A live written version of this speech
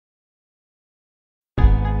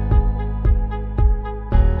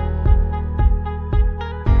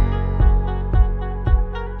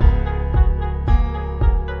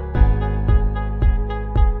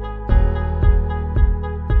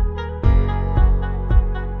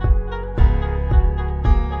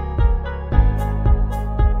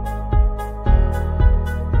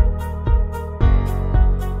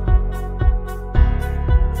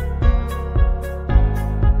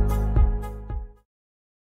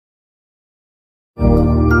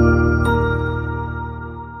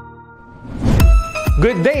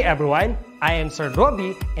Good day, everyone. I am Sir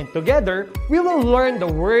Robbie, and together, we will learn the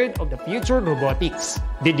word of the future, robotics.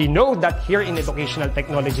 Did you know that here in Educational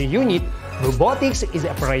Technology Unit, robotics is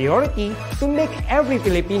a priority to make every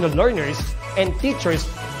Filipino learners and teachers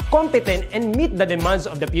competent and meet the demands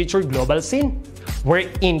of the future global scene?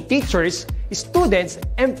 Wherein teachers, students,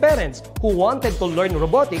 and parents who wanted to learn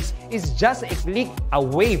robotics is just a click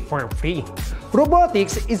away for free.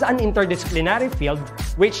 Robotics is an interdisciplinary field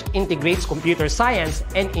which integrates computer science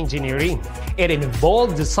and engineering. It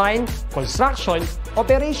involves design, construction,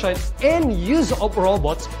 operation, and use of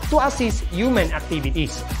robots to assist human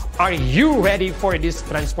activities. Are you ready for this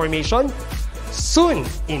transformation? Soon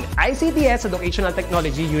in ICT's Educational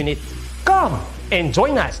Technology Unit. Come and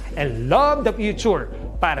join us and love the future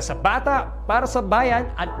para sa bata, para sa bayan,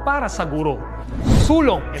 at para sa guro.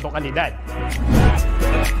 Sulong edukalidad.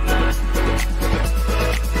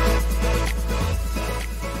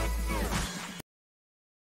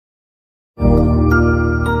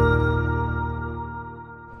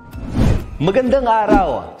 Magandang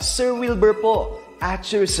araw, Sir Wilbur po, at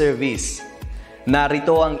your service.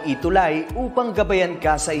 Narito ang ETUlay upang gabayan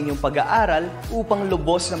ka sa inyong pag-aaral upang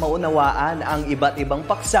lubos na maunawaan ang iba't ibang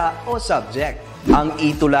paksa o subject. Ang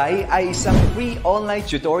ETUlay ay isang free online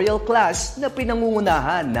tutorial class na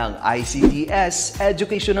pinangungunahan ng ICT's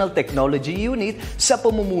Educational Technology Unit sa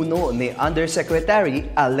pamumuno ni Undersecretary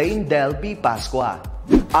Elaine Del B. Pascua.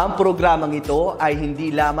 Ang programang ito ay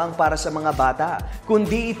hindi lamang para sa mga bata,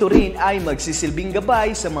 kundi ito rin ay magsisilbing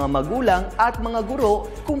gabay sa mga magulang at mga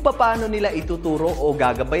guro kung paano nila ituturo o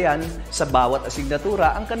gagabayan sa bawat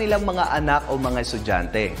asignatura ang kanilang mga anak o mga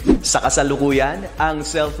estudyante. Sa kasalukuyan, ang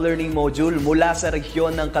self-learning module mula sa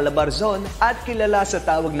rehiyon ng Calabarzon at kilala sa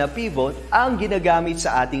tawag na pivot ang ginagamit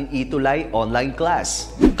sa ating ETUlay online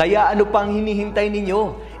class. Kaya ano pang hinihintay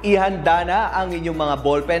ninyo? Ihanda na ang inyong mga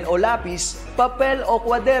ballpen o lapis, papel o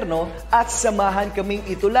kwaderno at samahan kaming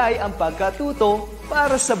itulay ang pagkatuto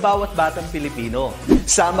para sa bawat batang Pilipino.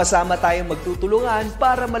 Sama-sama tayong magtutulungan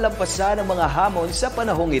para malampasan ang mga hamon sa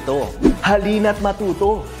panahong ito. Halina't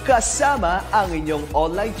matuto kasama ang inyong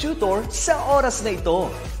online tutor sa oras na ito.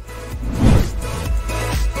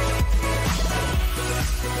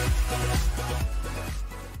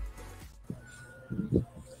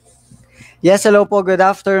 Yes, hello po. Good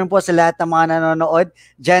afternoon po sa lahat ng mga nanonood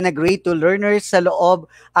dyan na grade 2 learners sa loob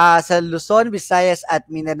sa Luzon, Visayas at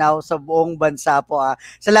Mindanao sa buong bansa po.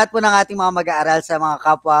 Sa lahat po ng ating mga mag-aaral, sa mga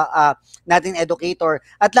kapwa nating educator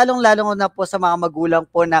at lalong-lalong na po sa mga magulang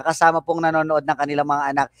po na kasama pong nanonood ng kanilang mga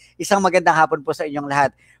anak. Isang magandang hapon po sa inyong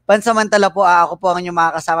lahat. Pansamantala po, ako po ang inyong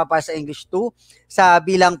mga kasama para sa English 2 sa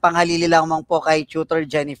bilang panghalili lamang po kay Tutor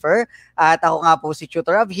Jennifer. At ako nga po si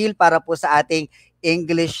Tutor Abhil para po sa ating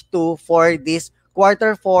English 2 for this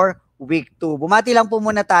quarter 4 week 2. Bumati lang po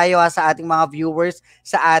muna tayo sa ating mga viewers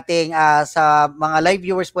sa ating sa mga live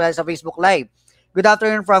viewers po sa Facebook Live. Good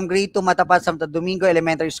afternoon from grade 2 Matapat Santo Domingo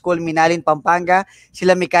Elementary School, Minalin, Pampanga.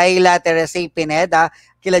 Sila Micaela Teresa Pineda,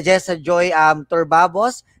 kila Jessa Joy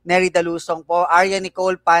Turbabos, Neri Dalusong po, Arya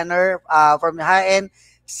Nicole Panner from Haen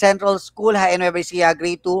Central School, Haen Nueva Ecija,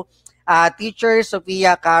 grade 2. Teacher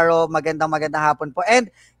Sofia Caro, magandang hapon po.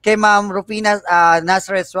 And kay Ma'am Rufina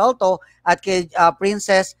Nazareth Suelto at kay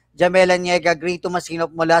Princess Jamela Niega, grade 2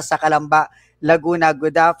 Masinop mula sa Calamba, Laguna.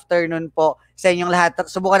 Good afternoon po sa inyong lahat.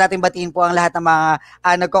 Subukan natin batiin po ang lahat ng mga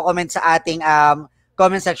nagko-comment sa ating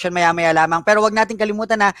comment section maya-maya lamang. Pero wag natin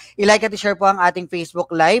kalimutan na i-like at i-share po ang ating Facebook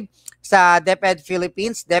Live sa DepEd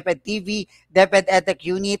Philippines, DepEd TV, DepEd Edtech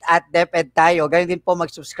Unit at DepEd Tayo. Ganun din po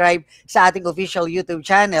mag-subscribe sa ating official YouTube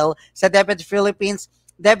channel sa DepEd Philippines,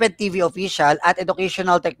 DepEd TV Official at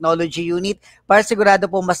Educational Technology Unit para sigurado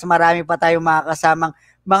po mas marami pa tayong makakasamang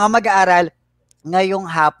mga mag-aaral ngayong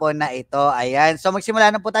hapon na ito. Ayan. So magsimula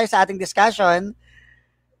na po tayo sa ating discussion.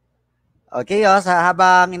 Okay,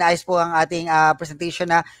 habang inaayos po ang ating presentation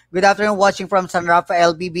na good afternoon watching from San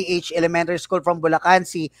Rafael BBH Elementary School from Bulacan,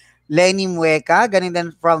 si Lenny Mueca. Ganun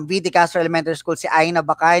din from V. De Castro Elementary School, si Aina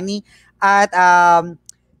Bacani. At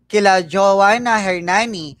kila Joanna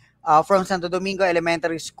Hernani from Santo Domingo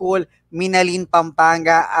Elementary School, Minalin,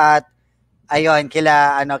 Pampanga. At ayun,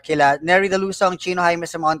 kila Neri Dalusong, Chino Jaime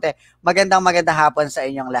Samonte. Magandang hapon sa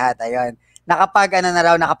inyong lahat. Ayun.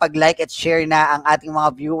 Nakapag-like at share na ang ating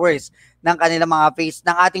mga viewers ng kanilang mga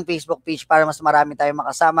ng ating Facebook page para mas marami tayong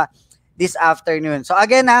makasama this afternoon. So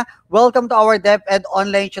again welcome to our DepEd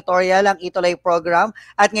online tutorial, ang ETUlay program.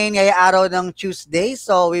 At ngayon ay araw ng Tuesday.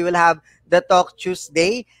 So we will have the Talk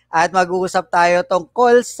Tuesday at mag-uusap tayo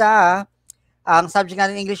tungkol sa ang subject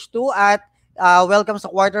natin English 2 at welcome sa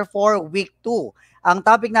quarter 4 week 2. Ang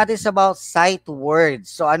topic natin is about sight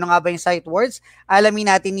words. So ano nga ba yung sight words?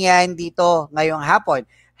 Alamin natin yan dito ngayong hapon.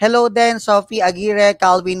 Hello din, Sophie Aguirre,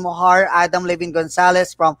 Calvin Mohar, Adam Levin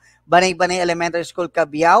Gonzalez from Banay-Banay Elementary School,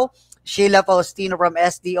 Cabiao, Sheila Faustino from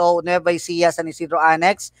SDO, Nueva Ecija, San Isidro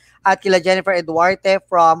Annex, at kila Jennifer Eduarte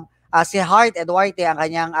from si Heart Eduarte, ang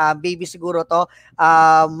kanyang baby siguro to,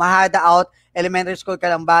 Mahada Out Elementary School,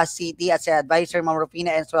 Calamba City, at si advisor Ma'am Rufina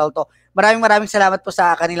Ensuelto. Maraming salamat po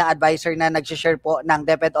sa kanilang advisor na nag-share po ng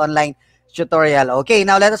DepEd Online tutorial. Okay,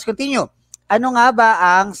 now let us continue. Ano nga ba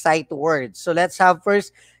ang sight words? So let's have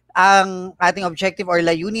first ang ating objective or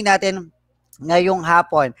layunin natin ngayong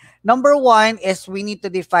hapon. Number 1 is we need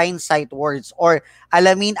to define sight words or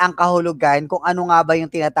alamin ang kahulugan kung ano nga ba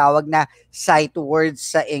yung tinatawag na sight words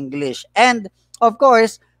sa English. And of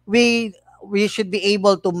course, we should be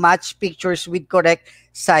able to match pictures with correct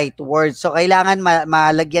sight words. So kailangan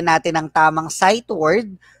malagyan natin ng tamang sight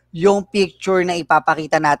word yung picture na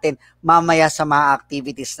ipapakita natin mamaya sa mga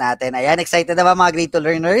activities natin. Ayan, excited na ba mga grade 2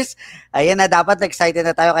 learners? Ayan na, dapat excited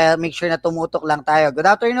na tayo kaya make sure na tumutok lang tayo.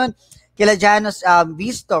 Good afternoon, kila Janos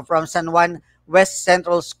Visto from San Juan West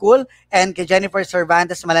Central School and kay Jennifer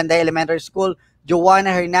Cervantes, Malanday Elementary School,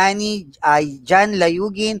 Joanna Hernani, Jan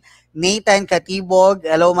Layugin, Nathan Katibog,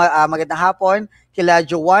 hello, magandang hapon, kila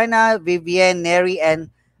Joanna, Vivian, Neri,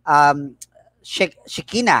 and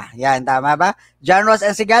Shikina. Yan, tama ba? John Ross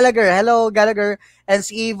and si Gallagher. Hello, Gallagher. And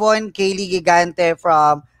si Yvonne Kaylee Gigante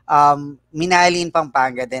from Minalin,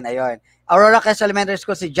 Pampanga din. Ayun. Aurora Quezon Elementary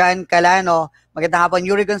School, si John Calano. Magandang hapon.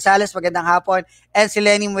 Yuri Gonzalez, magandang hapon. And si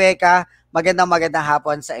Lenny Mueca, magandang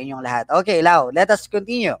hapon sa inyong lahat. Okay, Lau, let us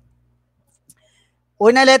continue.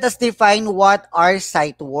 Una, let us define what are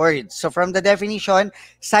sight words. So from the definition,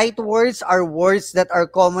 sight words are words that are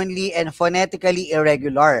commonly and phonetically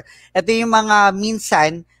irregular. Ito yung mga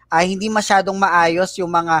minsan hindi masyadong maayos yung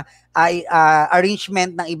mga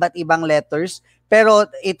arrangement ng iba't ibang letters, pero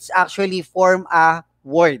it's actually form a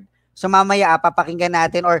word. So mamaya papakinggan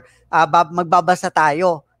natin or magbabasa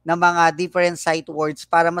tayo ng mga different sight words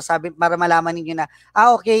para malaman niyo na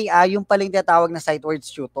okay, yung pala yung tinatawag na sight words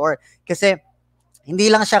tutor. Kasi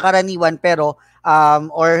hindi lang siya karaniwan pero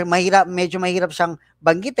or medyo mahirap siyang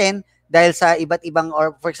banggitin dahil sa iba't ibang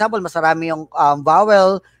or for example masarami yung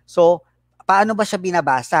vowel. So paano ba siya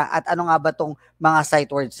binabasa at ano nga ba tong mga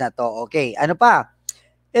sight words na to? Okay, ano pa?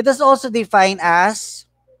 It is also defined as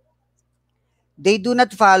they do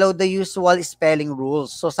not follow the usual spelling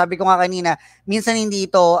rules. So sabi ko nga kanina, minsan hindi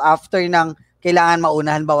ito after ng kailangan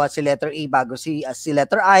mauna, halimbawa si letter A bago si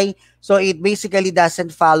letter I. So it basically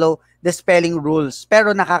doesn't follow the spelling rules. Pero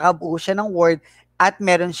nakakabuo siya ng word at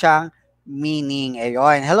meron siyang meaning.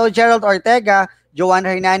 Ayun. Hello, Gerald Ortega, Joanne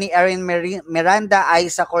Hernani, Erin Miranda,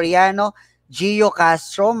 Aiza Coriano, Gio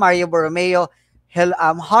Castro, Mario Borromeo,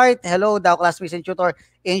 Heart, hello daw, classmates and tutor,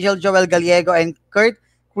 Angel Joel Gallego, and Kurt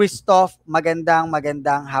Christoph, magandang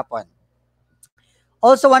hapon.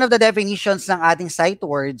 Also, one of the definitions ng ating sight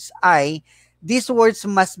words ay these words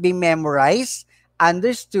must be memorized,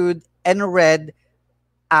 understood, and read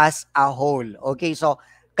as a whole. Okay, so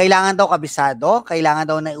kailangan daw kabisado, kailangan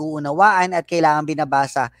daw naiunawaan, at kailangan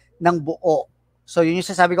binabasa ng buo. So yun yung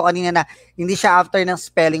sasabi ko kanina na hindi siya after ng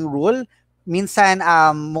spelling rule. Minsan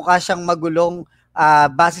mukha siyang magulong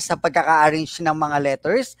base sa pagkaka-arrange ng mga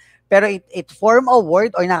letters, pero it form a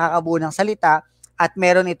word or nakakabuo ng salita at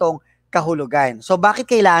meron itong kahulugan. So bakit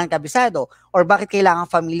kailangan kabisado or bakit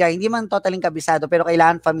kailangan familiar? Hindi man totaling kabisado pero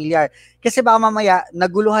kailangan familiar. Kasi baka mamaya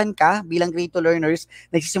naguluhan ka bilang grade 2 learners,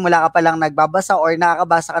 nagsisimula ka pa lang nagbabasa or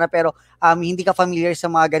nakakabasa ka na pero hindi ka familiar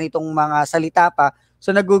sa mga ganitong mga salita pa.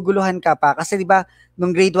 So naguguluhan ka pa kasi 'di ba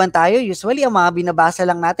nung grade 1 tayo, usually ang mga binabasa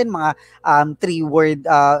lang natin mga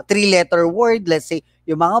 3-letter word, let's say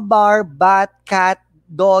yung mga bar, bat, cat,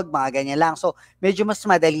 dog, mga ganyan lang. So, medyo mas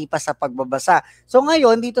madali pa sa pagbabasa. So,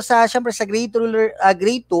 ngayon, dito syempre sa grade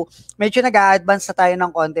 2, medyo nag-a-advance na tayo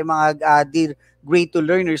ng konti mga dear grade 2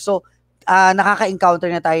 learners. So,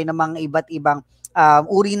 nakaka-encounter na tayo ng mga iba't ibang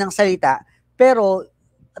uri ng salita. Pero,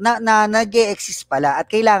 nag-e-exist pala at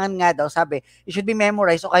kailangan nga daw, sabi, it should be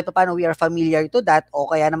memorized o kahit paano we are familiar to that o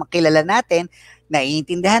kaya naman kilala natin,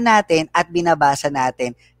 naiintindihan natin at binabasa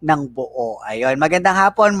natin ng buo. Ayun, magandang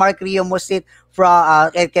hapon, Mark Rio Musit from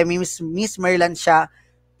kay Miss Merlan siya,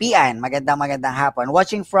 Pian. Magandang hapon.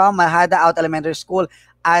 Watching from Mahada Out Elementary School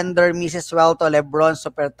under Mrs. Welto Lebron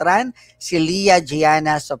Sopetran, si Lia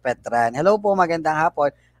Gianna Sopetran. Hello po, magandang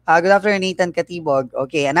hapon. Good afternoon, Nathan Katibog.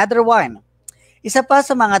 Okay, another one. Isa pa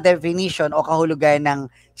sa mga definition o kahulugan ng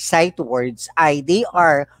sight words ay they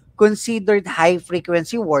are considered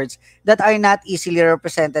high-frequency words that are not easily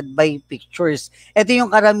represented by pictures. Ito yung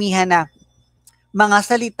karamihan na mga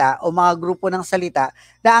salita o mga grupo ng salita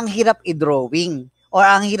na ang hirap i-drawing or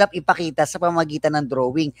ang hirap ipakita sa pamamagitan ng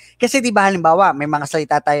drawing. Kasi di ba halimbawa, may mga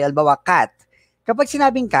salita tayo, halimbawa cat. Kapag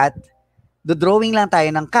sinabing cat, do-drawing lang tayo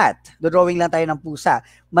ng cat, do-drawing lang tayo ng pusa,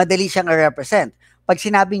 madali siyang i-represent. Pag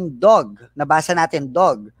sinabing dog, nabasa natin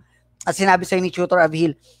dog, at sinabi sa ni Tutor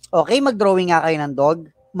Avhil, okay, mag-drawing nga kayo ng dog,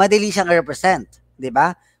 madali siyang i-represent, di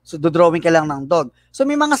ba? So, do-drawing ka lang ng dog. So,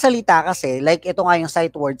 may mga salita kasi, like ito nga yung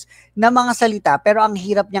sight words, na mga salita, pero ang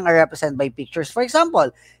hirap niyang i-represent by pictures. For example,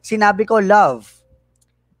 sinabi ko love.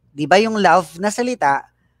 Di ba yung love na salita,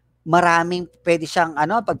 maraming pwede siyang,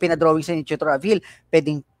 pag pinadrawing sa ni Tutor Avhil,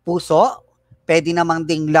 pwedeng puso, pwede namang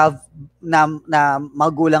ding love na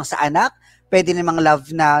magulang sa anak, pwede namang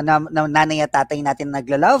love na nanay at tatay natin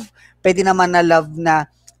nagla-love, pwede naman na love na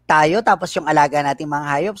tayo, tapos yung alaga nating mga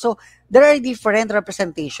hayop. So, there are different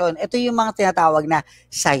representation. Ito yung mga tinatawag na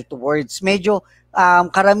sight words. Medyo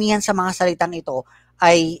karamihan sa mga salitang ito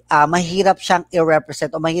ay mahirap siyang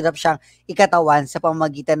i-represent o mahirap siyang ikatawan sa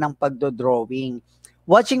pamamagitan ng pagdodrawing.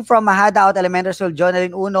 Watching from Mahada Out Elementary School,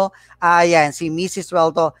 Jonalyn Uno, yan, si Mrs.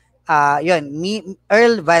 Welto,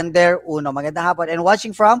 Earl Vander Uno, magandang hapon. And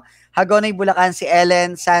watching from Hagonoy, Bulacan, si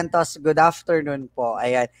Ellen Santos, good afternoon po.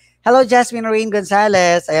 Ayan. Hello, Jasmine Rain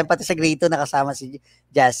Gonzalez. Ayan, pati sa grade 2 nakasama si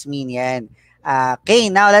Jasmine. Yan. Okay,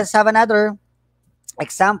 now let's have another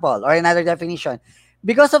example or another definition.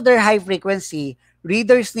 Because of their high frequency,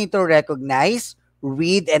 readers need to recognize,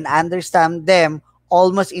 read, and understand them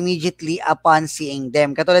almost immediately upon seeing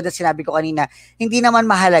them. Katulad na sinabi ko kanina, hindi naman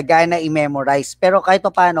mahalaga na i-memorize, pero kahit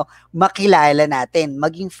paano makilala natin,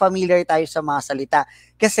 maging familiar tayo sa mga salita.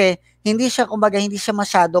 Kasi hindi siya, kumbaga, hindi siya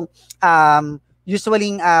masyadong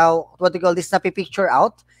usually, what we call this, napipicture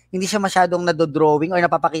out, hindi siya masyadong nadodrawing or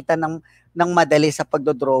napapakita ng madali sa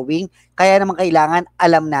pagdodrawing. Kaya naman kailangan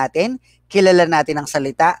alam natin, kilala natin ang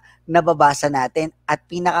salita, nababasa natin, at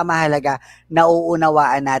pinakamahalaga,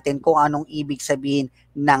 nauunawaan natin kung anong ibig sabihin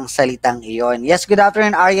ng salitang iyon. Yes, good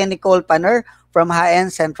afternoon, Arya Nicole Paner from Haen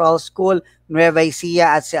Central School, Nueva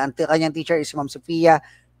Ecija, at si kanyang teacher is Ma'am Sofia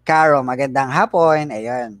Caro. Magandang hapon.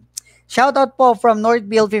 Ayan. Shoutout po from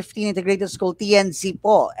Northville 15 Integrated School, TNZ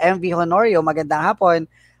po, MV Honorio. Magandang hapon.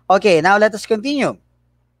 Okay, now let us continue.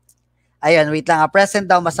 Ayun, wait lang. Present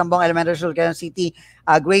daw, Masambong Elementary School, Quezon City.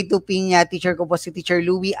 Grade 2 Pinya, teacher ko po si Teacher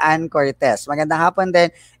Louie Ann Cortez. Magandang hapon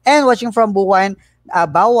din. And watching from Buwan,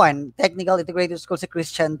 Bawan Technical Integrated School, si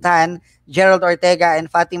Christian Tan, Gerald Ortega,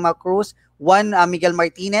 and Fatima Cruz. Miguel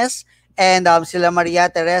Martinez, and sila Maria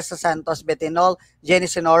Teresa Santos Betinol, Jenny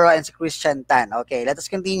Sonoro, and si Christian Tan. Okay, let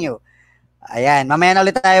us continue. Ayan, mamaya na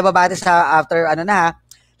ulit tayo babati sa after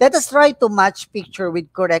Let us try to match picture with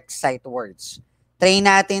correct sight words. Try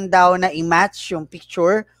natin daw na i-match yung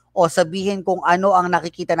picture o sabihin kung ano ang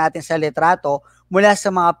nakikita natin sa litrato mula sa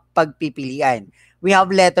mga pagpipilian. We have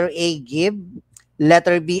letter A, give,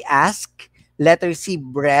 letter B, ask, letter C,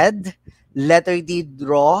 bread, letter D,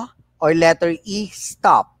 draw, or letter E,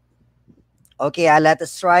 stop. Okay, let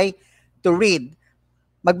us try to read.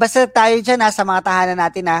 Magbasa tayo dyan sa mga tahanan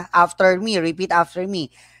natin after me, repeat after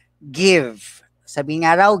me. Give. Sabihin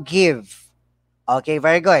nga raw, give. Okay,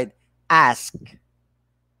 very good. Ask.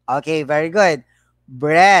 Okay, very good.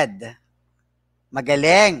 Bread.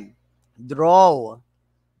 Magaling. Draw.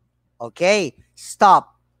 Okay,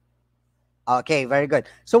 stop. Okay, very good.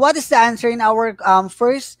 So what is the answer in our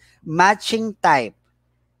first matching type?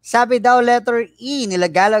 Sabi daw letter E, nila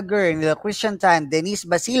Gallagher, nila Christian Tan, Denise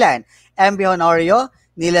Basilan, MB Honorio,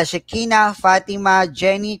 nila Shekina, Fatima,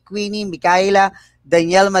 Jenny, Queenie, Micaela,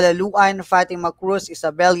 Daniel Malaluan, Fatima Cruz,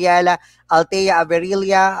 Isabel Yala, Altea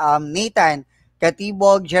Averilia, Nathan,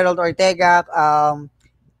 Katibog, Gerald Ortega,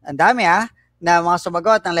 ang dami na mga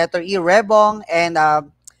sumagot ng letter E, Rebong, and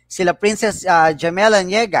sila Princess Jamela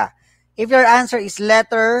Niega. If your answer is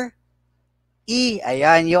letter E,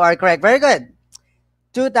 ayan, you are correct. Very good.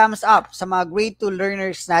 2 thumbs up sa mga grade 2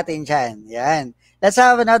 learners natin dyan. Yan. Let's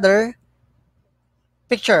have another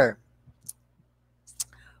picture.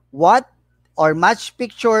 What or match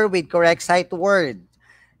picture with correct sight word?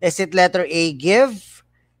 Is it letter A, give,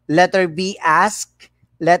 letter B, ask,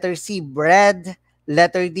 letter C, bread,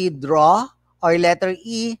 letter D, draw, or letter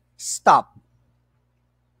E, stop?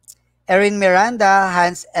 Erin Miranda,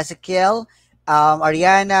 Hans Ezekiel,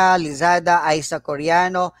 Ariana, Lizada, Isa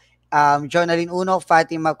Coriano, Jonalyn Uno,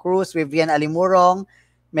 Fatima Cruz, Vivian Alimurong,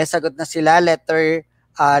 may sagot na sila, letter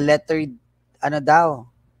A,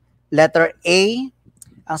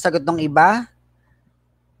 ang sagot ng iba.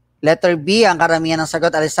 Letter B, ang karamihan ng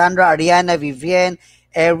sagot, Alessandra, Ariana, Vivian,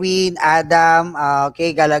 Erin, Adam,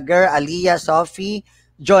 okay, Gallagher, Aliyah, Sophie,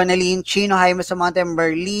 Jonalyn, Chino, Jaime Samonte,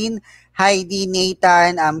 Merlin, Heidi,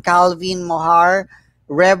 Nathan, Calvin, Mohar,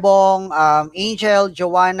 Rebong, Angel,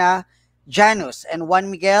 Joanna, Janus, and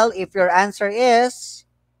Juan Miguel. If your answer is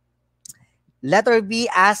letter B,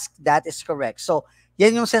 ask, that is correct. So,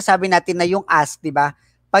 yan yung sinasabi natin na yung ask, di ba?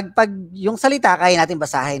 Pag yung salita, kaya natin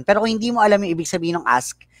basahin. Pero kung hindi mo alam yung ibig sabihin ng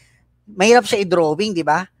ask, mahirap siya i-drawing, di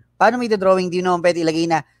ba? Paano mo i-drawing? Di naman pwede ilagay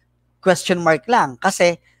na question mark lang.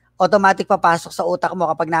 Kasi, automatic papasok sa utak mo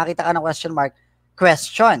kapag nakita ka ng question mark,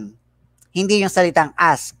 question. Hindi yung salitang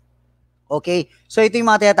ask. Okay? So, ito yung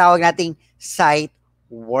mga tinatawag nating sight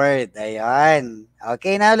word. Ayan.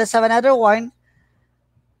 Okay, now let's have another one.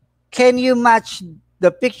 Can you match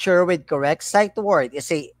the picture with correct sight word?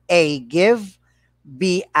 Is A, give,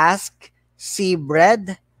 B, ask, C,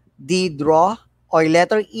 bread, D, draw, or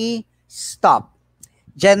letter E, stop.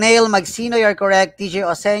 Janelle Magsino, you're correct. TJ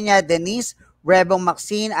Osenya, Denise, Rebong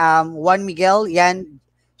Maxine, Juan Miguel, Yan,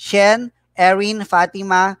 Shen, Erin,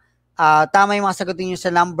 Fatima, tama yung mga sagutin nyo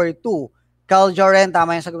sa number 2. Carl Joren,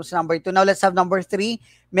 tama yung sagot sa number 2. Now let's have number 3.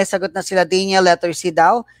 May sagot na sila Daniel, letter C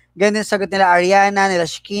daw. Ganun sagot nila Ariana, nila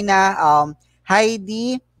Shikina,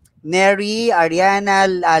 Heidi, Neri, Ariana,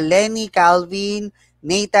 Lenny, Calvin,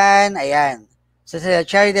 Nathan, ayan. So sila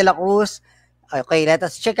Cherry de la Cruz. Okay, let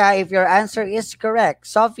us check if your answer is correct.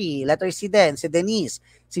 Sophie, letter C din, si Denise,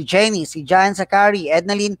 si Jenny, si John Sakari,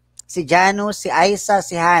 Ednaline, si Janus, si Aisa,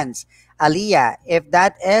 si Hans, Aliyah, if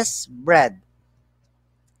that is bread.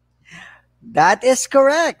 That is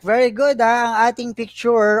correct. Very good. Ang ating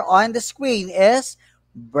picture on the screen is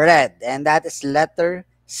bread. And that is letter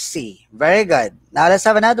C. Very good. Now, let's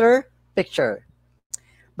have another picture.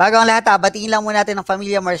 Bago ang lahat, batiin lang muna natin ng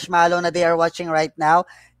Familia Marshmallow na they are watching right now.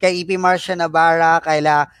 Kay EP Marcia Navarra, kay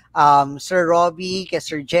Sir Robbie, kay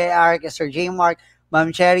Sir JR, kay Sir J. Mark, Ma'am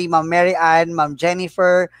Cherry, Ma'am Mary Ann, Ma'am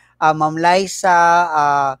Jennifer, Ma'am Liza,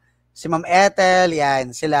 si Ma'am Ethel, yan,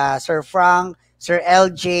 sila Sir Frank, Sir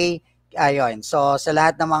LJ, ayun. So, sa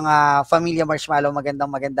lahat ng mga Familia Marshmallow,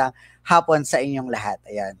 magandang hapon sa inyong lahat.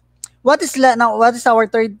 Ayan. What is our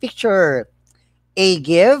third picture? A,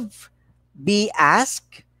 give. B,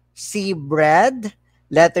 ask. C, bread.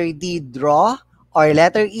 Letter D, draw. Or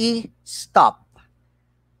letter E, stop.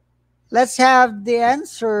 Let's have the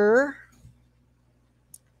answer.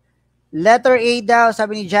 Letter A daw,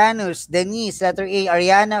 sabi ni Janus, Denise. Letter A,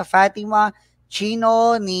 Ariana, Fatima,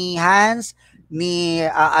 Chino, ni Hans, ni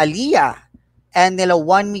Aliyah, and nila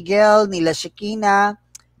Juan Miguel, nila Shakina,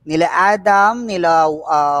 nila Adam, nila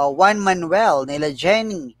Juan Manuel, nila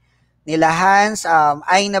Jenny, nila Hans,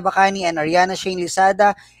 Aina Bacani, and Ariana Shane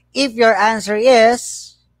Lisada. If your answer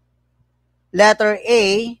is letter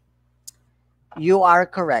A, you are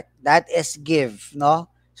correct. That is give, no?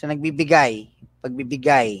 So nagbibigay,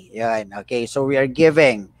 pagbibigay. Yan. Okay, so we are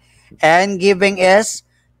giving. And giving is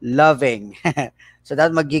loving. So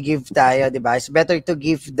that mag-give tayo, di ba? It's better to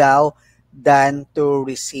give daw than to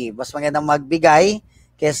receive. Mas magandang magbigay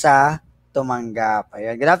kesa tumanggap.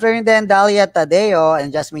 Ayun. Good afternoon then, Dalia Tadeo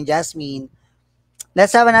and Jasmine.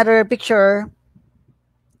 Let's have another picture.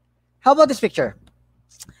 How about this picture?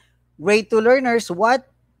 Grade 2 learners, what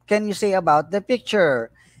can you say about the picture?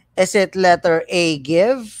 Is it letter A,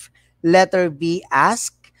 give, letter B,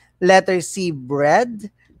 ask, letter C, bread,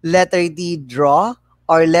 letter D, draw,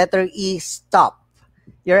 or letter E, stop?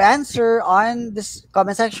 Your answer on this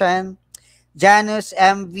comment section. Janus,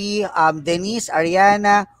 MV, Denise,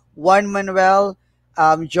 Ariana, Juan Manuel,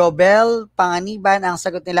 Jobel, Panganiban, ang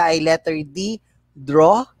sagot nila ay letter D,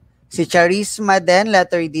 draw. Si Charisma din,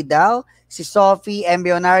 letter D daw. Si Sophie,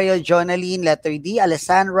 Embionario, Jonaline, letter D.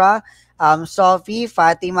 Alessandra, Sophie,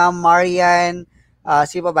 Fatima, Marian,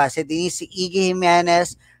 si pa ba? Si Denise, si Iggy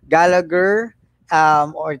Jimenez, Gallagher,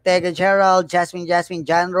 Ortega Gerald, Jasmine,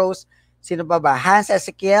 John Rose, sino pa ba? Hans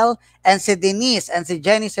Ezekiel, and si Denise, and si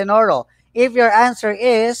Jenny Senoro. If your answer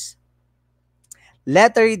is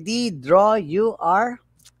letter D, draw, you are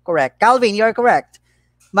correct. Calvin, you are correct.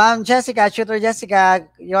 Ma'am Jessica, Tutor Jessica,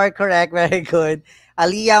 you are correct. Very good.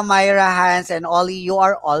 Aliyah, Myra, Hans, and Ollie, you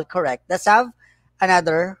are all correct. Let's have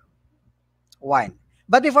another one.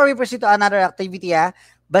 But before we proceed to another activity,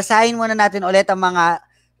 basahin muna natin ulit ang mga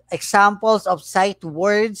examples of sight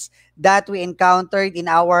words that we encountered in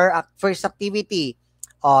our first activity.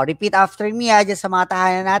 Repeat after me dyan sa mga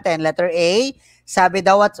tahanan natin. Letter A, sabi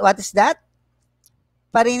daw, what is that?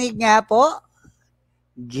 Parinig nga po.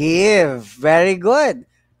 Give. Very good.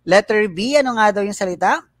 Letter B, ano nga daw yung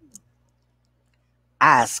salita?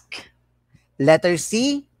 Ask. Letter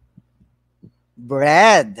C,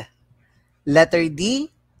 bread. Letter D,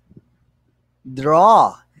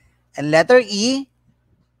 draw. And letter E,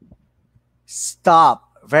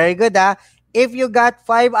 stop. Very good, If you got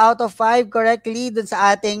 5 out of 5 correctly dun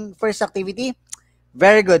sa ating first activity,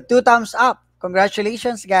 very good. 2 thumbs up.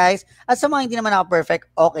 Congratulations, guys. At sa mga hindi naman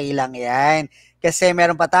perfect, okay lang yan. Kasi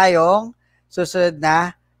meron pa tayong susunod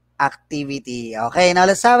na activity. Okay, now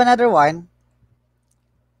let's have another one.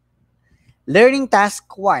 Learning task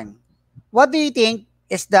 1. What do you think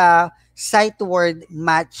is the sight word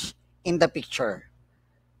match in the picture?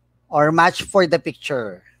 Or match for the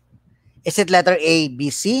picture? Is it letter A, B,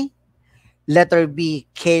 C? Letter B,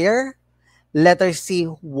 care? Letter C,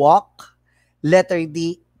 walk? Letter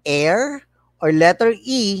D, air? Or letter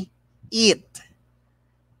E, eat?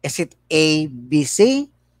 Is it A, B, C?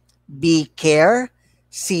 B, care?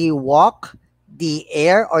 C, walk? D,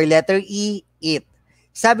 air? Or letter E, eat?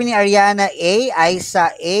 Sabi ni Ariana A,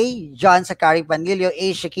 Aisa A, John Sakari Panlilio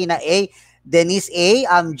A, Shakina A, Denise A,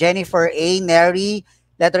 Jennifer A, Neri,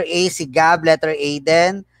 letter A si Gab, letter A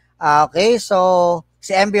din. Okay, so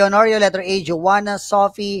si MB Honorio, letter A, Joanna,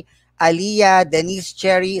 Sophie, Aliyah, Denise,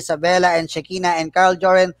 Cherry, Isabella, and Shakina, and Carl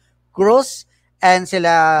Joren Cruz, and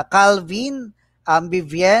sila Calvin,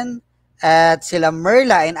 Vivienne, at sila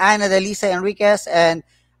Merla, and Ana Delisa Enriquez, and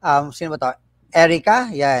sino ba to?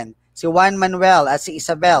 Erica, yan. Si Juan Manuel at si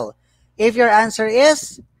Isabel. If your answer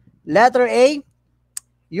is letter A,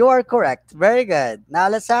 you are correct. Very good. Now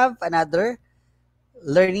let's have another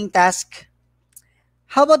learning task.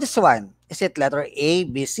 How about this one? Is it letter A,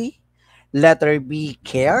 B, C? Letter B,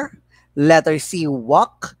 care? Letter C,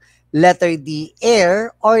 walk? Letter D,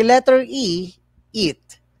 air? Or letter E, eat?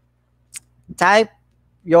 Type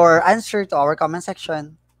your answer to our comment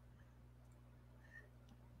section.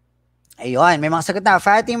 Ayun, may mga sagot na.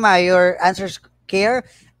 Fatima, your answers care.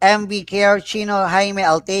 MB, care. Chino, Jaime,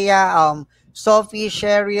 Altea, Sophie,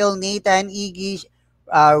 Cheryl, Nathan, Iggy,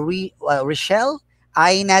 Rochelle,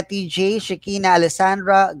 Aina, TJ, Shakina,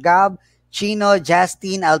 Alessandra, Gab, Chino,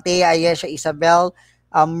 Justin, Altea, Ayesha, Isabel,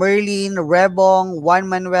 Merlin, Rebong, Juan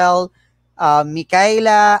Manuel,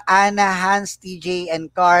 Micaela, Anna, Hans, TJ,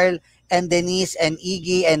 and Carl, and Denise, and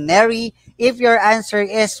Iggy, and Neri. If your answer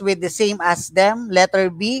is with the same as them,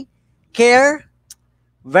 letter B, care,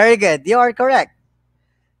 very good. You are correct.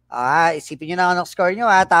 Isipin nyo na anong score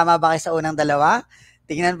nyo. Tama ba kayo sa unang dalawa?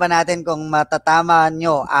 Tingnan pa natin kung matatama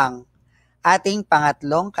nyo ang ating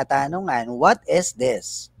pangatlong katanungan. What is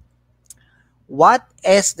this? What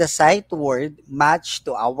is the sight word match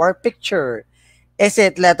to our picture? Is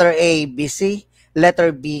it letter A, B, C?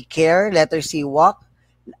 Letter B, care? Letter C, walk?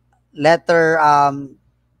 Letter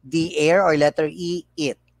D, air? Or letter E,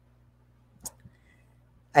 eat?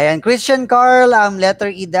 Ayan, Christian Carl, letter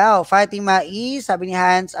E daw. Fatima E, sabi ni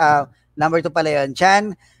Hans, number 2 pala yun.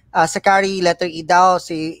 Jan, Sakari, letter E daw.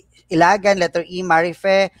 Si Ilagan, letter E.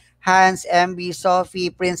 Marife, Hans, MB,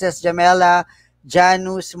 Sophie, Princess Jamela,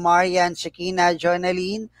 Janus, Marian, Shakina,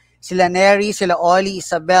 Jonaline, sila Neri, sila Oli,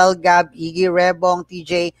 Isabel, Gab, Iggy, Rebong,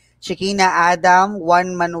 TJ, Shakina, Adam,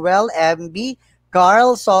 Juan Manuel, MB,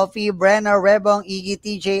 Carl, Sophie, Brenner, Rebong, Iggy,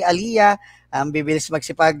 TJ, Aliyah, bibilis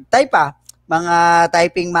magsipag-type pa. Mga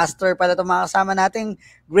typing master pala itong mga kasama nating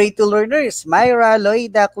grade 2 learners. Myra,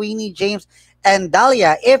 Loida, Queenie, James, and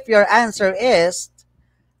Dahlia. If your answer is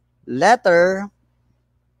letter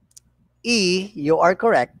E, you are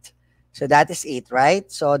correct. So that is it, right?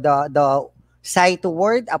 So the sight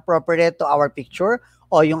word appropriate to our picture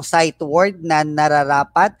o yung sight word na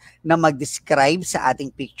nararapat na mag-describe sa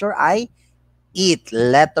ating picture ay eat,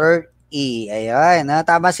 letter E. Ayun,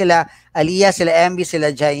 tama sila Aliyah, sila MB,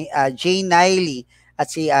 sila Jane Niley,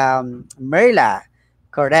 at si Merla.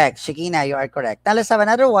 Correct. Shakina, you are correct. Now let's have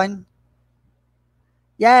another one.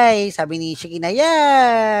 Yay! Sabi ni Shakina,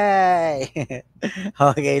 yay!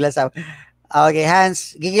 Okay, let's have. Okay,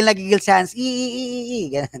 Hans. Gigil na gigil si Hans.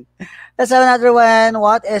 E. Ganun. Let's have another one.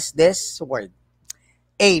 What is this word?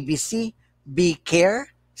 A, B, C. B,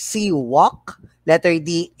 care. C, walk. Letter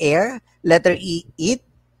D, air. Letter E, eat.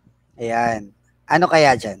 Ayan. Ano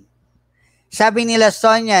kaya dyan? Sabi nila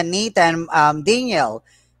Sonia, Nathan, Daniel,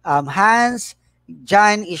 Hans,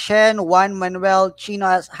 John, Ishen, Juan Manuel, Chino,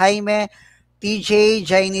 Jaime, TJ,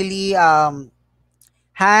 Jainili,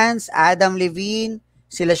 Hans, Adam Levine,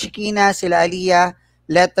 sila Shakina, sila Aliyah,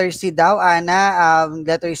 letter C daw, Ana,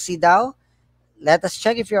 letter C daw. Let us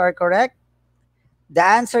check if you are correct. The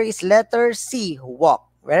answer is letter C,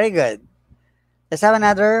 walk. Very good. Let's have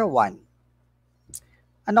another one.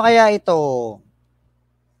 Ano kaya ito?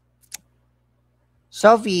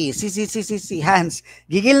 Sophie, si Hans.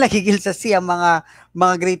 Gigil na gigil sa C ang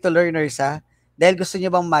mga grade 2 learners, ha? Dahil gusto niyo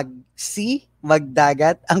bang mag-C,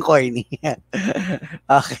 magdagat, ang corny.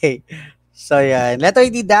 Okay. So, yan. Letter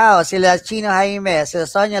D daw. Sila Chino Jaime. Sila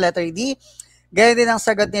Sonia, letter D. Ganyan din ang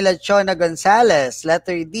sagot nila Chona Gonzalez.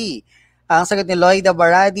 Letter D. Ang sagot ni Loida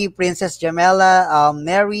Baradi, Princess Jamela,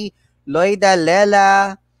 Neri, Loida,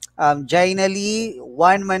 Lela, Jaina Lee,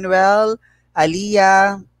 Juan Manuel,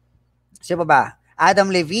 Aliyah, sino pa ba? Adam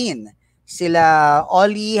Levine, sila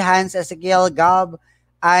Oli, Hans Ezekiel, Gab,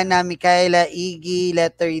 Ana, Micaela, Iggy,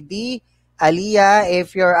 letter D. Aliyah,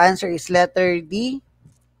 if your answer is letter D,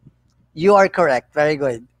 you are correct. Very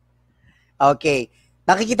good. Okay.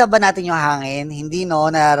 Nakikita ba natin yung hangin? Hindi, no?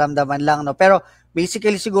 Nararamdaman lang, no? Pero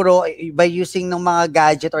basically siguro by using ng mga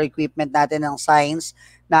gadget or equipment natin ng science,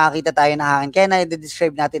 nakakita tayo ng hangin. Kaya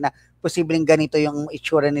na-describe natin na posibleng ganito yung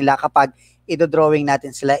itsura nila kapag idodrawing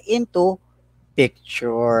natin sila into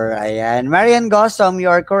picture. Ayan. Marian Gossom, you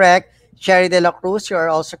are correct. Sherry De La Cruz, you are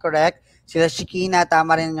also correct. Sila Shikina,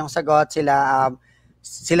 tama rin yung sagot.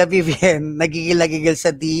 Sila Vivian, nagigil sa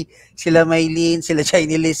D. Sila Maylene, sila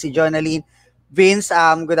Shiny Liz, si Jonaline. Vince,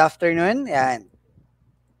 good afternoon. Yan.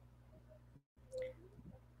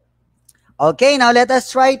 Okay, now let us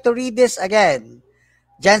try to read this again.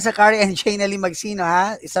 Jan Sakari and Shayna Lee Magsino,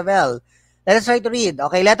 ha? Isabel. Let us try to read.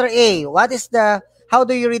 Okay, letter A. How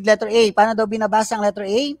do you read letter A? Paano daw binabasa ang letter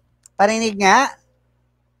A? Parinig nga.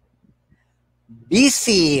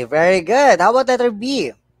 Busy. Very good. How about letter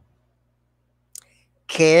B?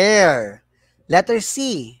 Care. Letter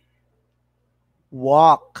C.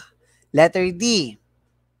 Walk. Letter D.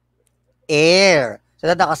 Air.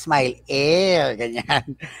 So, smile. Air.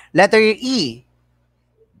 Ganyan. Letter E.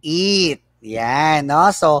 Eat. Yan,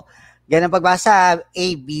 no? So, ganun pagbasa. A,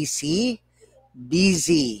 B, C.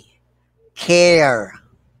 Busy. Care.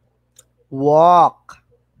 Walk.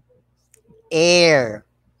 Air.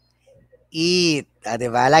 Eat.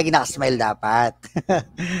 Diba? Lagi nakasmile dapat.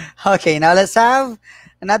 Okay, now let's have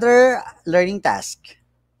another learning task.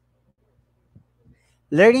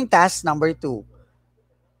 Learning task number 2.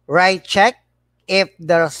 Write check if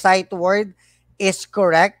the sight word is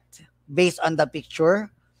correct based on the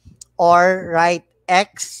picture, or write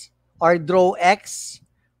X or draw X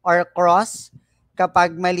or cross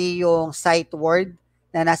kapag mali yung sight word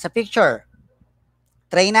na nasa picture.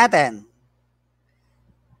 Try natin.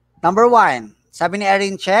 Number 1, sabi ni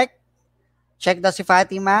Erin, check. Check daw si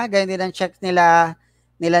Fatima. Ganyan din ang check nila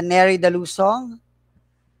Neri Dalusong.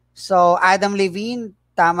 So, Adam Levine,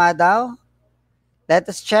 tama daw. Let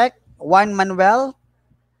us check. Juan Manuel.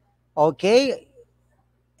 Okay.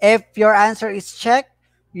 If your answer is check,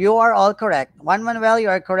 you are all correct. Juan Manuel, you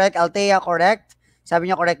are correct. Althea, correct. Sabi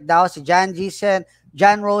niya correct daw. Si John Jason,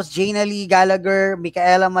 John Rose, Jaina Lee, Gallagher,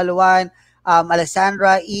 Micaela Maluan,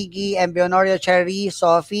 Alessandra, Iggy, Embionorio, Cherry,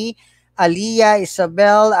 Sophie, Aliyah,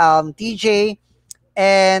 Isabel, TJ,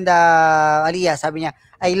 and Aliyah, sabi niya,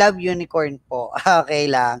 I love unicorn po. Okay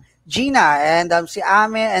lang. Gina, and si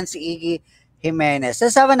Ame, and si Iggy Jimenez.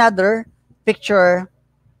 Let's have another picture.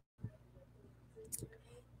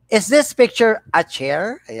 Is this picture a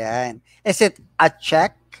chair? Ayan. Is it a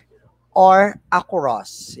check or a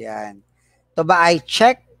cross? Ayan. Ito ba ay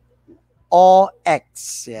check o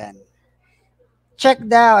X? Ayan. Check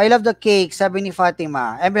daw. I love the cake, sabi ni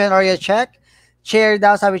Fatima. Embionorio, check. Chair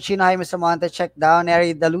daw, sabi Chino Jaime Samonte, check daw.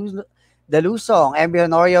 Neri Dalusong,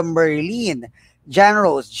 Embionorio Merlin, Jan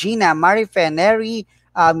Rose, Gina, Marife, Neri,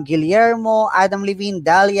 Guillermo, Adam Levine,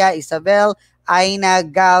 Dalia, Isabel, Aina,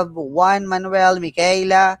 Gab, Juan Manuel,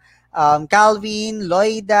 Micaela, Calvin,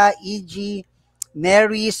 Loida, E.G.,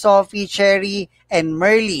 Neri, Sophie, Cherry, and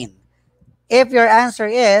Merlin. If your answer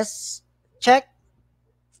is check,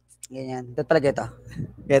 ganyan. Ito pala gito.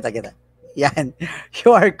 Gito. Yan.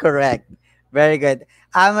 You are correct. Very good.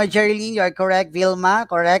 Jerlyn, you are correct. Vilma,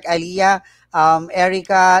 correct. Aliyah,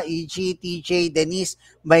 Erica, E.G., TJ, Denise,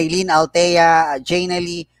 Maylene, Althea, Jaina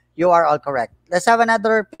Lee, you are all correct. Let's have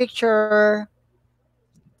another picture.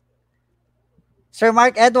 Sir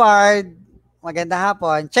Mark Edward, maganda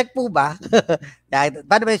hapon. Check po ba?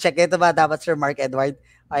 Paano ba yung check? Ito ba dapat Sir Mark Edward?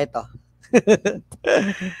 Ito.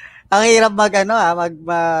 Ang hirap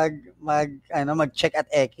mag-check at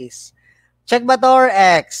X. Check ba to or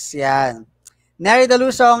X? Yan. Neri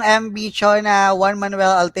Dalusong, MB Chona, Juan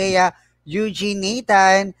Manuel Althea, Eugene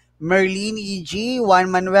Nathan, Merlin E.G., Juan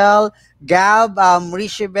Manuel, Gab,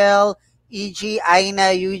 Richibel, E.G.,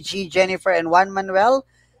 Aina, Eugene, Jennifer, and Juan Manuel.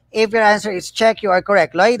 If your answer is check, you are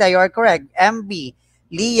correct. Loida, you are correct. MB,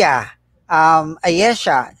 Leah,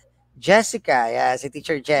 Ayesha, Jessica, si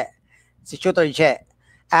Teacher Je, si Tutor Je.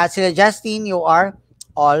 At sila Justine, you are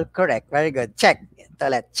all correct. Very good. Check.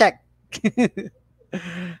 Let's check.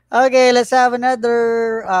 Okay, let's have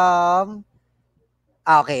another.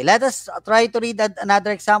 Okay, let us try to read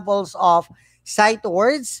another examples of sight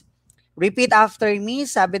words. Repeat after me.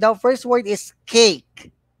 Sabi daw, first word is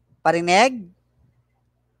cake. Parinig?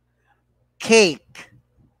 Cake.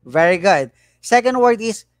 Very good. Second word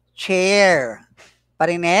is chair.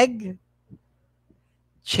 Parinig?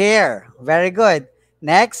 Chair. Very good.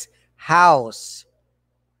 Next, house.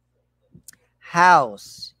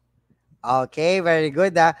 House. Okay, very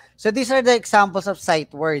good. So these are the examples of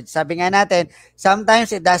sight words. Sabi nga natin,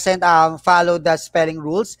 sometimes it doesn't follow the spelling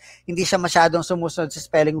rules. Hindi siya masyadong sumusunod sa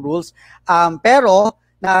spelling rules. Pero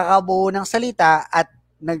nakakabuo ng salita at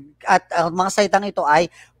ang mga salitang ito ay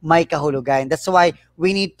may kahulugan. That's why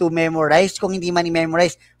we need to memorize. Kung hindi man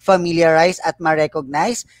i-memorize, familiarize at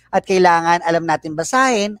ma-recognize. At kailangan alam natin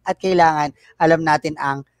basahin at kailangan alam natin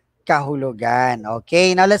ang kahulugan.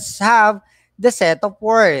 Okay, now let's have the set of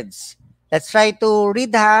words. Let's try to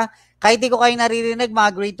read ha. Kahit di ko kayo naririnig,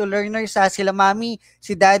 mga grade 2 learners ha, sila mami,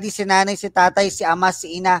 si daddy, si nanay, si tatay, si ama,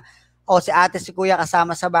 si ina, o si ate, si kuya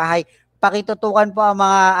kasama sa bahay. Pakitutukan po ang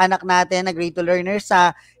mga anak natin na grade 2 learners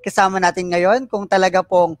sa kasama natin ngayon kung talaga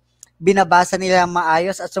pong binabasa nila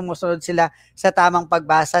maayos at sumusunod sila sa tamang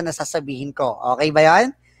pagbasa na sasabihin ko. Okay ba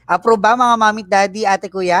yan? Approve ba mga mami, daddy, ate,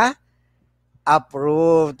 kuya?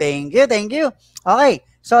 Approve. Thank you, thank you. Okay.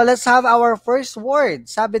 So, let's have our first word.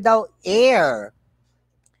 Sabi daw, air.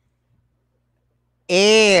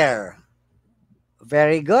 Air.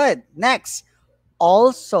 Very good. Next,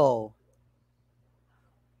 also.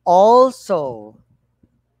 Also.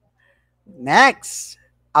 Next,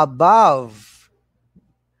 above.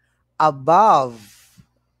 Above.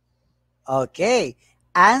 Okay.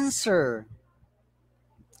 Answer.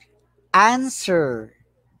 Answer.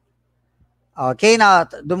 Okay, now,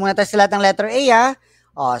 doon muna tayo sa lahat ng letter A, ha?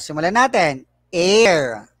 O, simulan natin.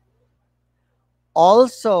 Air.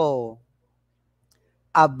 Also.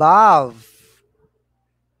 Above.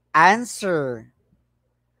 Answer.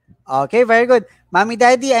 Okay, very good. Mami,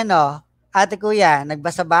 daddy, ano? Ate, kuya,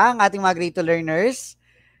 nagbasa ba ang ating mga grade 2 learners?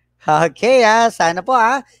 Okay, ha? Sana po,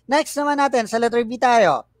 ha? Next naman natin, sa letter B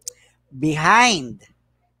tayo. Behind.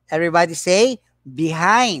 Everybody say,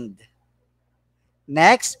 behind.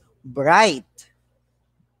 Next, bright.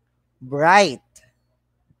 Bright.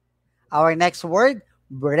 Our next word,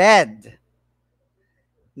 bread.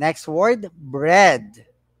 Next word, bread.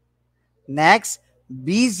 Next,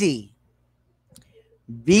 busy.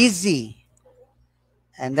 Busy.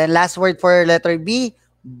 And then last word for letter B,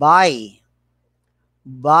 buy.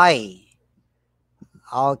 Buy.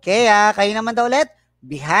 Okay, kayo naman daw ulit.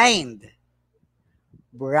 Behind.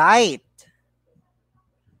 Bright.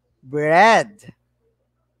 Bread.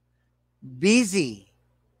 Busy.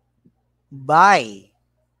 Buy.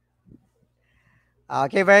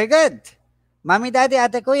 Okay, very good. Mami, daddy,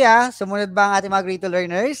 ate, kuya, sumunod ba ang ating mga grade 2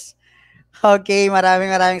 learners? Okay,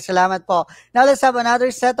 maraming salamat po. Now, let's have another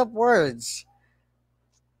set of words.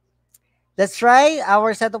 Let's try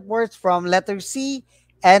our set of words from letter C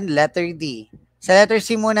and letter D. Sa letter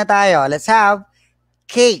C muna tayo. Let's have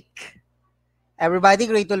cake. Everybody,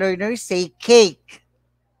 grade 2 learners, say cake.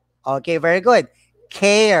 Okay, very good.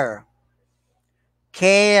 Care.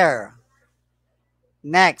 Care.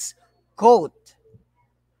 Next, coat.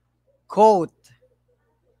 Coat.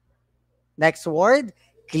 Next word,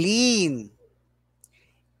 clean.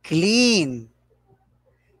 Clean.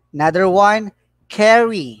 Another one,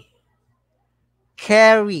 carry.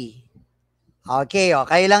 Carry. Okay,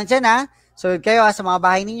 kayo lang dyan ha. Sunod kayo sa mga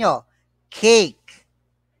bahay ninyo. Cake.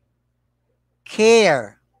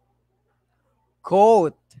 Care.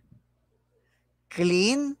 Coat.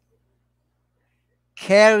 Clean.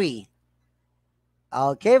 Carry.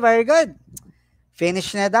 Okay, very good.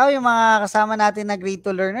 Finish na daw yung mga kasama natin na grade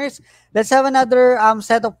 2 learners. Let's have another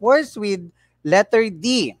set of words with letter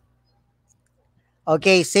D.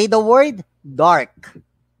 Okay, say the word dark.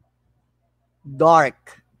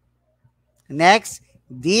 Dark. Next,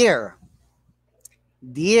 dear.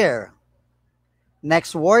 Dear.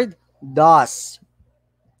 Next word, does.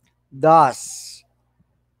 Does.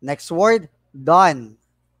 Next word, done.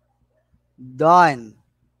 Done.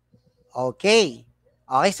 Okay.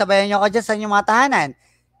 Okay, sabayan nyo ako dyan sa inyong mga tahanan.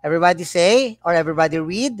 Everybody say, or everybody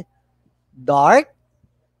read, dark,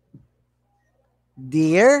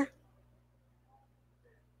 dear,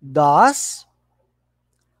 does,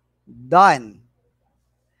 done.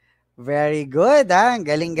 Very good, ha?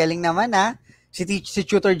 Galing-galing naman, ha? Si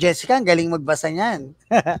Tutor Jessica, ang galing magbasa niyan.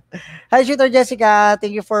 Hi, Tutor Jessica.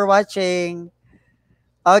 Thank you for watching.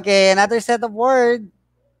 Okay, another set of word.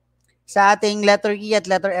 Sa ating letter E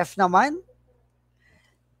at letter F naman.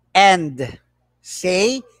 End.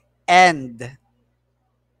 Say, end.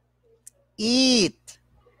 Eat.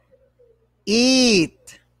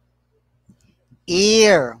 Eat.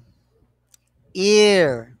 Ear.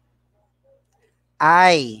 Ear.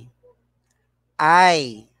 Eye.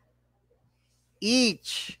 Eye.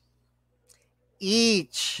 Each.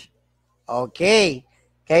 each. Okay.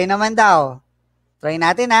 Kayo naman daw. Try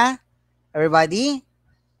natin ha. Everybody.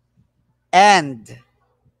 And.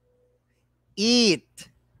 Eat.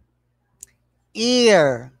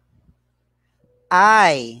 Ear.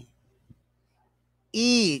 Eye.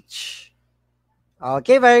 Each.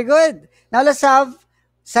 Okay, very good. Now let's have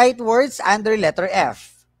sight words under letter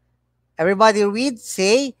F. Everybody read,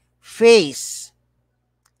 say, face.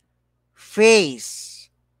 Face.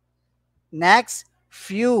 Next,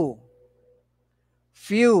 few.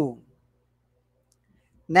 Few.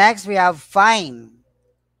 Next, we have fine.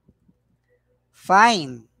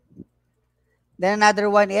 Fine. Then another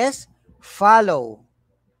one is follow.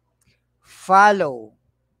 Follow.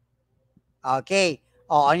 Okay.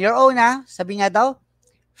 On your own ha. Sabi nga daw,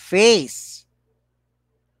 face.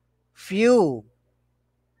 Few.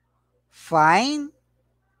 Fine.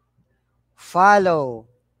 Follow.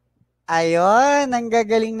 Ayun, ang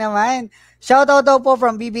gagaling naman. Shoutout daw po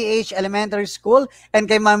from BBH Elementary School and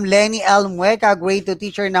kay Ma'am Lenny L. Mueca, grade 2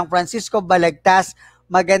 teacher ng Francisco Balagtas.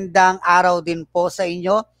 Magandang araw din po sa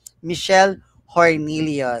inyo, Michelle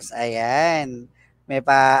Hornelius. Ayan. May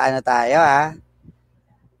pa ano tayo ha.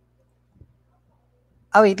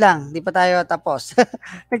 Wait lang. Di pa tayo tapos.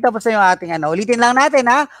 Nagtapos na yung ating ano. Ulitin lang natin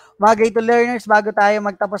ha. Mga grade 2 learners bago tayo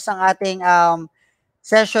magtapos ng ating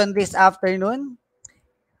session this afternoon.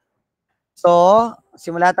 So,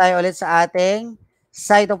 simula tayo ulit sa ating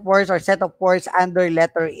set of words under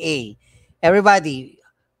letter A. Everybody,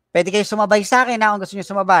 pwede kayo sumabay sa akin kung gusto nyo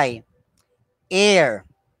sumabay. Air.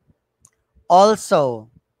 Also.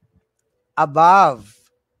 Above.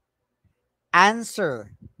 Answer.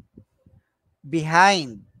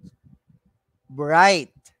 Behind.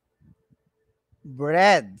 Bright.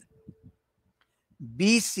 Bread.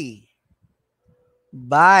 Busy.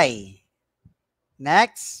 By.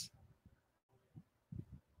 Next.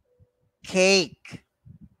 Cake.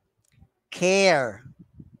 Care.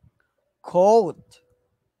 Coat.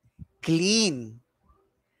 Clean.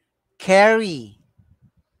 Carry.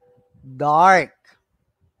 Dark.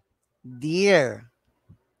 Dear.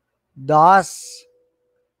 Does.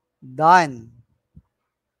 Done.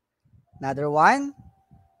 Another one.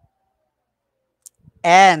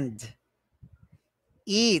 End.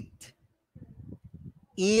 Eat.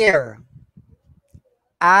 Ear.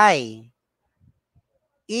 Eye.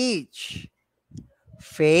 Each.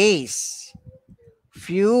 Face.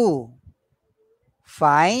 Few.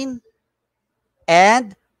 Fine.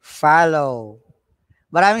 And follow.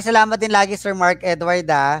 Maraming salamat din lagi, Sir Mark Edward.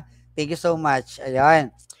 Thank you so much.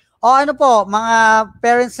 Ayan. Ano po, mga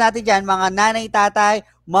parents natin dyan, mga nanay, tatay,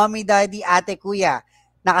 mommy, daddy, ate, kuya,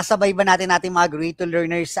 nakasabay ba natin mga grade 2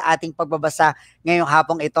 learners sa ating pagbabasa ngayong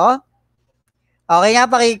hapong ito? Okay nga,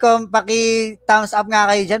 paki-thumbs up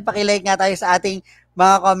nga kayo dyan, paki-like nga tayo sa ating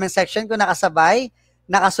mga comment section kung nakasabay.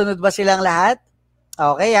 Nakasunod ba silang lahat?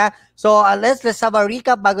 Okay So let's have a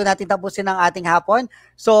recap bago natin tapusin ang ating hapon.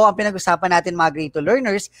 So ang pinag-usapan natin mga grade 2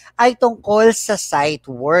 learners ay tungkol sa sight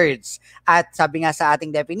words. At sabi nga sa ating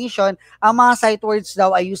definition, ang mga sight words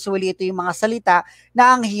daw ay usually ito yung mga salita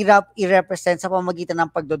na ang hirap i-represent sa pamamagitan ng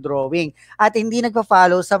pagdodrawing at hindi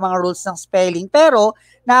nagpa-follow sa mga rules ng spelling pero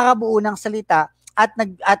nakakabuo ng salita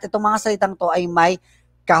at itong mga salitang to ay may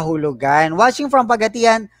kahulugan. Watching from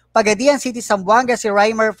Pagadian City, Zamboanga, si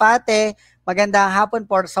Reimer Fate. Magandang hapon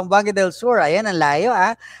po, Zamboanga del Sur. Ayan, ang layo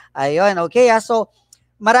Ayun, okay So,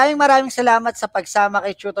 maraming salamat sa pagsama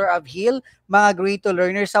kay Tutor of Hill, mga grade 2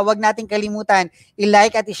 learners. Huwag nating kalimutan,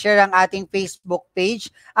 i-like at i-share ang ating Facebook page,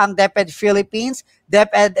 ang DepEd Philippines,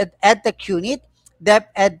 DepEd Edtech Unit,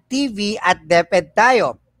 DepEd TV at DepEd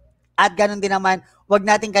Tayo. At ganun din naman, huwag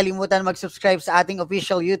nating kalimutan mag-subscribe sa ating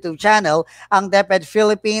official YouTube channel, ang DepEd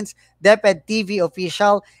Philippines, DepEd TV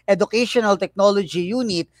Official, Educational Technology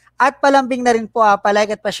Unit, at palambing na rin po,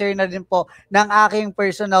 palike at pa-share na rin po ng aking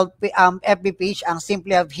personal FB page, ang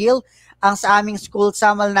Simply of Hill, ang sa aming school,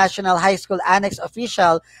 Samal National High School Annex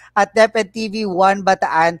Official, at DepEd TV 1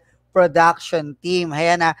 Bataan Production Team.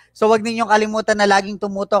 Ayan So wag ninyong kalimutan na laging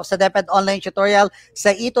tumutok sa DepEd Online Tutorial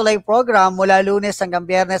sa ETUlay program mula Lunes hanggang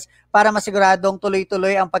Biyernes para masiguradong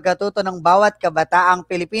tuloy-tuloy ang pagkatuto ng bawat kabataang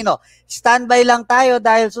Pilipino. Standby lang tayo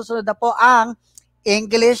dahil susunod na po ang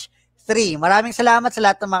English 3. Maraming salamat sa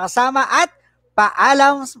lahat ng mga kasama at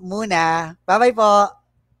paalam muna. Bye-bye po.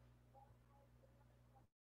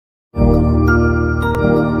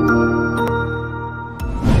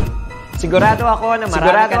 Sigurado ako na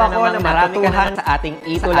marami ka na namang natutuhan sa ating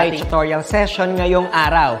ETUlay tutorial session ngayong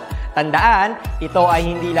araw. Tandaan, ito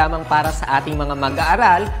ay hindi lamang para sa ating mga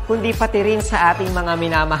mag-aaral, kundi pati rin sa ating mga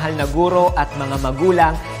minamahal na guro at mga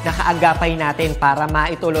magulang na kaagapay natin para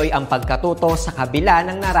maituloy ang pagkatuto sa kabila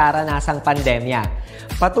ng nararanasang pandemya.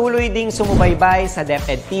 Patuloy ding sumubaybay sa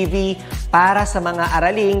DepEd TV para sa mga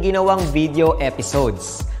araling ginawang video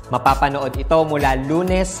episodes. Mapapanood ito mula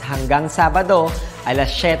Lunes hanggang Sabado,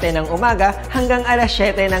 alas 7 ng umaga hanggang alas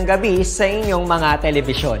 7 ng gabi sa inyong mga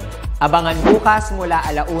telebisyon. Abangan bukas mula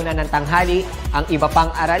 1:00 ng tanghali ang iba pang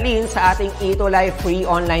aralin sa ating ETUlay free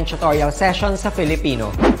online tutorial session sa Filipino.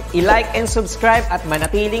 I-like and subscribe at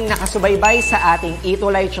manatiling nakasubaybay sa ating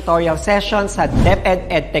ETUlay tutorial session sa DepEd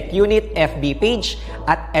Edtech Unit FB page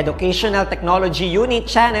at Educational Technology Unit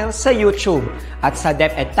channel sa YouTube at sa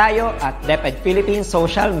DepEd Tayo at DepEd Philippines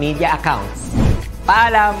social media accounts.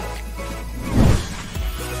 Paalam!